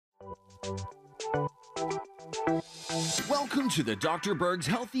Welcome to the Dr. Berg's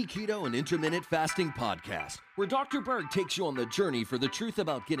Healthy Keto and Intermittent Fasting Podcast, where Dr. Berg takes you on the journey for the truth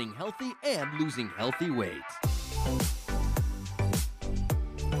about getting healthy and losing healthy weight.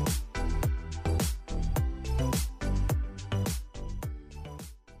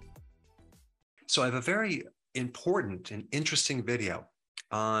 So I have a very important and interesting video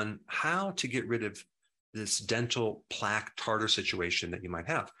on how to get rid of this dental plaque tartar situation that you might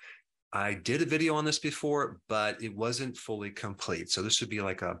have. I did a video on this before, but it wasn't fully complete. So this would be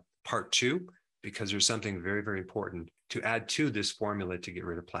like a part 2, because there's something very, very important to add to this formula to get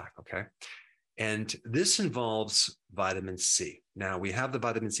rid of plaque, okay? And this involves vitamin C. Now, we have the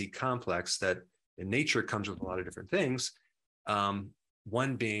vitamin C complex that in nature comes with a lot of different things.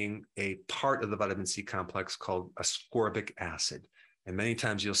 One being a part of the vitamin C complex called ascorbic acid. And many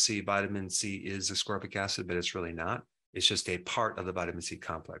times you'll see vitamin C is ascorbic acid, but it's really not. It's just a part of the vitamin C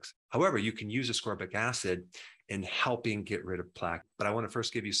complex. However, you can use ascorbic acid in helping get rid of plaque. But I want to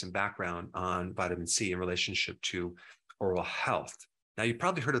first give you some background on vitamin C in relationship to oral health. Now, you've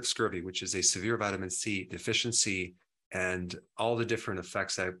probably heard of scurvy, which is a severe vitamin C deficiency and all the different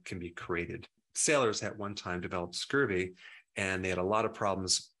effects that can be created. Sailors at one time developed scurvy, and they had a lot of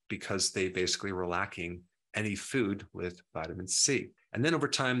problems because they basically were lacking any food with vitamin C. And then over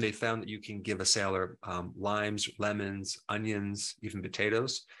time, they found that you can give a sailor limes, lemons, onions, even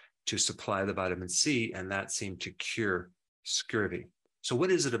potatoes to supply the vitamin C, and that seemed to cure scurvy. So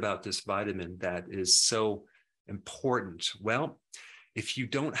what is it about this vitamin that is so important? Well, if you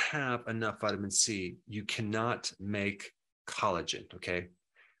don't have enough vitamin C, you cannot make collagen, okay?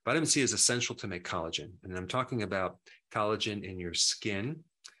 Vitamin C is essential to make collagen, and I'm talking about collagen in your skin,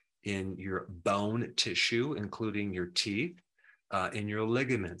 in your bone tissue, including your teeth, in your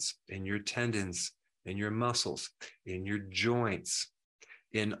ligaments, in your tendons, in your muscles, in your joints,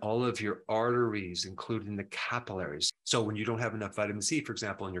 in all of your arteries, including the capillaries. So when you don't have enough vitamin C, for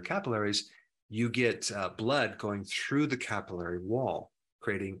example, in your capillaries, you get blood going through the capillary wall,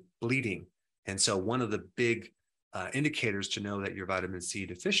 creating bleeding. And so one of the big indicators to know that you're vitamin C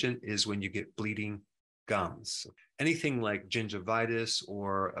deficient is when you get bleeding gums. Anything like gingivitis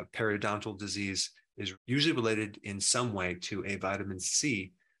or a periodontal disease is usually related in some way to a vitamin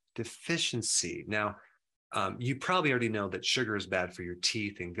C deficiency. Now, you probably already know that sugar is bad for your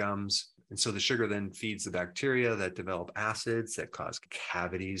teeth and gums. And so the sugar then feeds the bacteria that develop acids that cause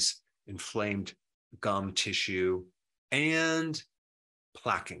cavities, inflamed gum tissue, and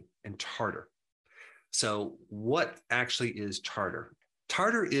plaquing and tartar. So what actually is tartar?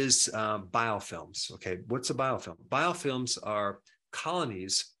 Tartar is biofilms. Okay, what's a biofilm? Biofilms are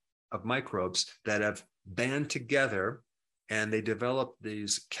colonies of microbes that have band together, and they develop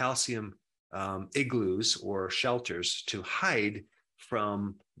these calcium igloos or shelters to hide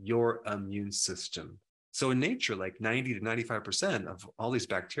from your immune system. So in nature, like 90 to 95% of all these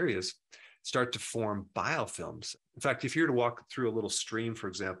bacteria start to form biofilms. In fact, if you were to walk through a little stream, for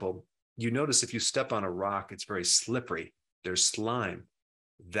example, you notice if you step on a rock, it's very slippery. There's slime.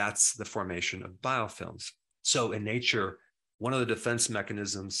 That's the formation of biofilms. So in nature, one of the defense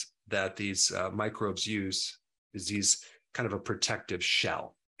mechanisms that these microbes use is these kind of a protective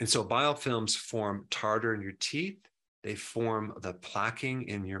shell. And so biofilms form tartar in your teeth. They form the plaquing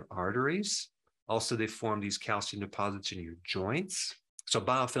in your arteries. Also, they form these calcium deposits in your joints. So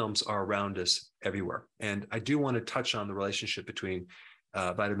biofilms are around us everywhere. And I do want to touch on the relationship between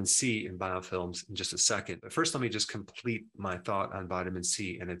vitamin C and biofilms in just a second. But first, let me just complete my thought on vitamin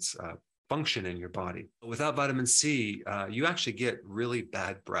C and its function in your body. Without vitamin C, you actually get really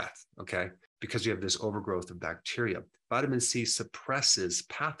bad breath, okay? Because you have this overgrowth of bacteria. Vitamin C suppresses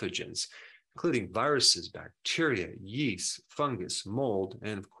pathogens, including viruses, bacteria, yeast, fungus, mold,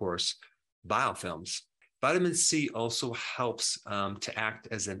 and of course, biofilms. Vitamin C also helps to act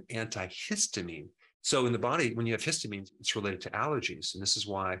as an antihistamine. So in the body, when you have histamine, it's related to allergies. And this is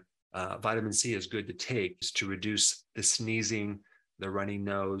why vitamin C is good to take, is to reduce the sneezing, the runny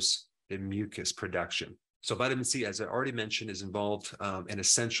nose, the mucus production. So vitamin C, as I already mentioned, is involved and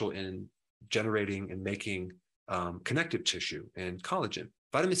essential in generating and making connective tissue and collagen.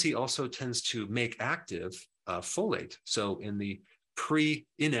 Vitamin C also tends to make active folate. So in the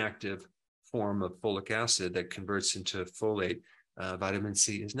pre-inactive form of folic acid that converts into folate, vitamin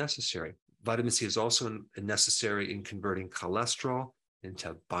C is necessary. Vitamin C is also necessary in converting cholesterol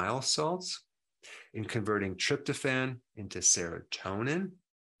into bile salts, in converting tryptophan into serotonin,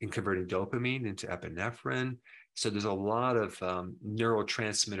 in converting dopamine into epinephrine. So there's a lot of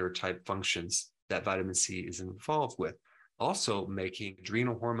neurotransmitter type functions that vitamin C is involved with. Also making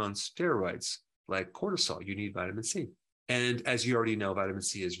adrenal hormone steroids like cortisol, you need vitamin C. And as you already know, vitamin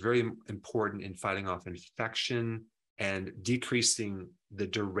C is very important in fighting off infection and decreasing the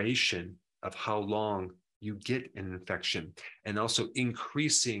duration of how long you get an infection, and also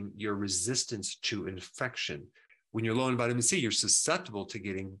increasing your resistance to infection. When you're low in vitamin C, you're susceptible to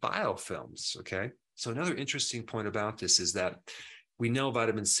getting biofilms, okay? So another interesting point about this is that we know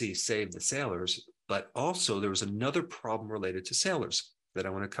vitamin C saved the sailors, but also there was another problem related to sailors that I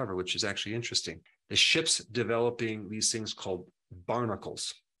want to cover, which is actually interesting. The ship's developing these things called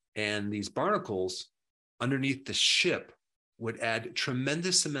barnacles. And these barnacles underneath the ship would add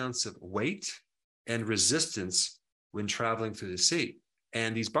tremendous amounts of weight and resistance when traveling through the sea.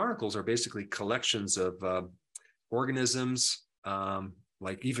 And these barnacles are basically collections of organisms,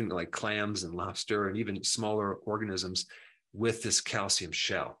 like clams and lobster, and even smaller organisms with this calcium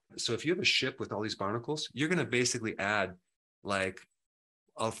shell. So if you have a ship with all these barnacles, you're going to basically add like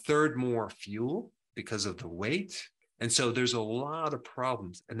a third more fuel because of the weight. And so there's a lot of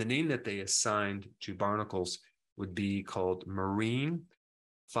problems. And the name that they assigned to barnacles would be called marine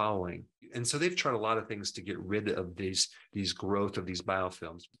fouling. And so they've tried a lot of things to get rid of these growth of these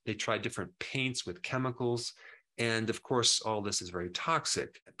biofilms. They tried different paints with chemicals. And of course, all this is very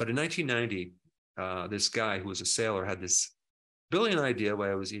toxic. But in 1990, this guy who was a sailor had this brilliant idea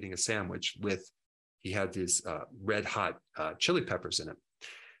while I was eating a sandwich he had these red hot chili peppers in it.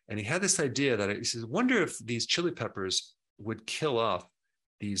 And he had this idea that he says, wonder if these chili peppers would kill off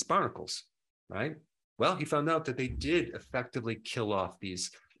these barnacles, right? Well, he found out that they did effectively kill off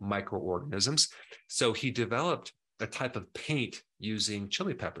these microorganisms. So he developed a type of paint using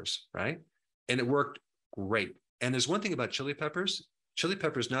chili peppers, right? And it worked great. And there's one thing about chili peppers. Chili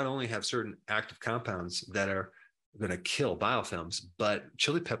peppers not only have certain active compounds that are going to kill biofilms, but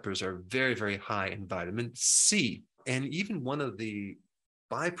chili peppers are very, very high in vitamin C. And even one of the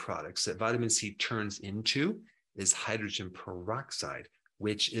byproducts that vitamin C turns into is hydrogen peroxide,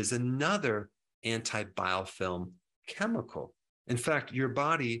 which is another anti-biofilm chemical. In fact, your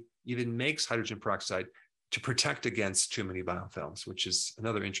body even makes hydrogen peroxide to protect against too many biofilms, which is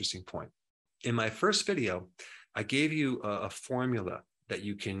another interesting point. In my first video, I gave you a formula that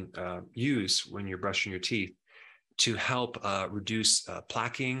you can use when you're brushing your teeth to help reduce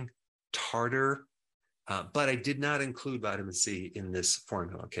plaquing, tartar, but I did not include vitamin C in this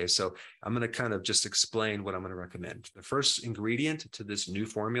formula, okay? So I'm going to kind of just explain what I'm going to recommend. The first ingredient to this new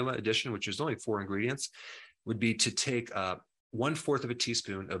formula addition, which is only 4 ingredients, would be to take 1/4 of a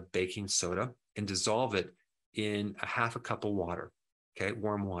teaspoon of baking soda and dissolve it in a half a cup of water, okay?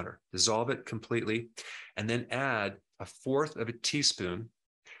 Warm water. Dissolve it completely, and then add 1/4 of a teaspoon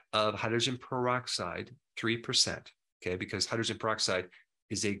of hydrogen peroxide, 3%, okay? Because hydrogen peroxide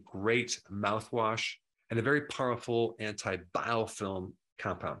is a great mouthwash and a very powerful anti-biofilm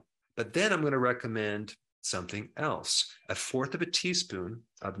compound. But then I'm going to recommend something else, 1/4 of a teaspoon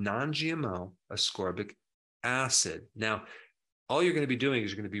of non-GMO ascorbic acid. Now, all you're going to be doing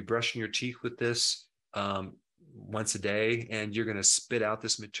is you're going to be brushing your teeth with this once a day, and you're going to spit out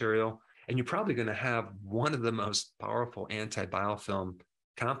this material, and you're probably going to have one of the most powerful anti-biofilm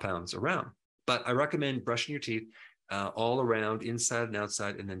compounds around. But I recommend brushing your teeth all around, inside and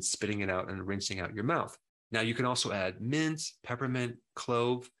outside, and then spitting it out and rinsing out your mouth. Now, you can also add mint, peppermint,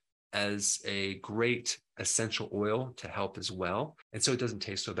 clove as a great essential oil to help as well. And so it doesn't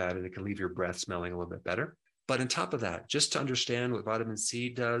taste so bad, and it can leave your breath smelling a little bit better. But on top of that, just to understand what vitamin C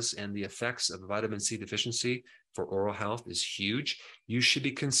does and the effects of vitamin C deficiency for oral health is huge. You should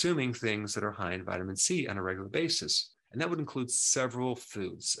be consuming things that are high in vitamin C on a regular basis. And that would include several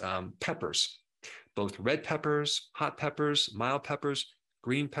foods, peppers, both red peppers, hot peppers, mild peppers,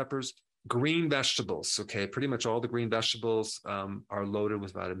 green peppers, green vegetables. Okay, pretty much all the green vegetables are loaded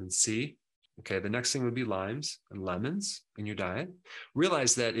with vitamin C. Okay, the next thing would be limes and lemons in your diet.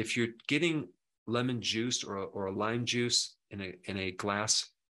 Realize that if you're getting lemon juice or a lime juice in a glass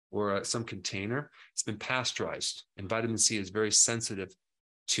or some container, it's been pasteurized, and vitamin C is very sensitive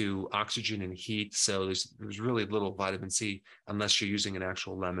to oxygen and heat. So there's really little vitamin C unless you're using an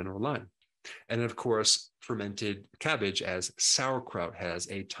actual lemon or lime. And of course, fermented cabbage as sauerkraut has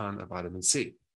a ton of vitamin C.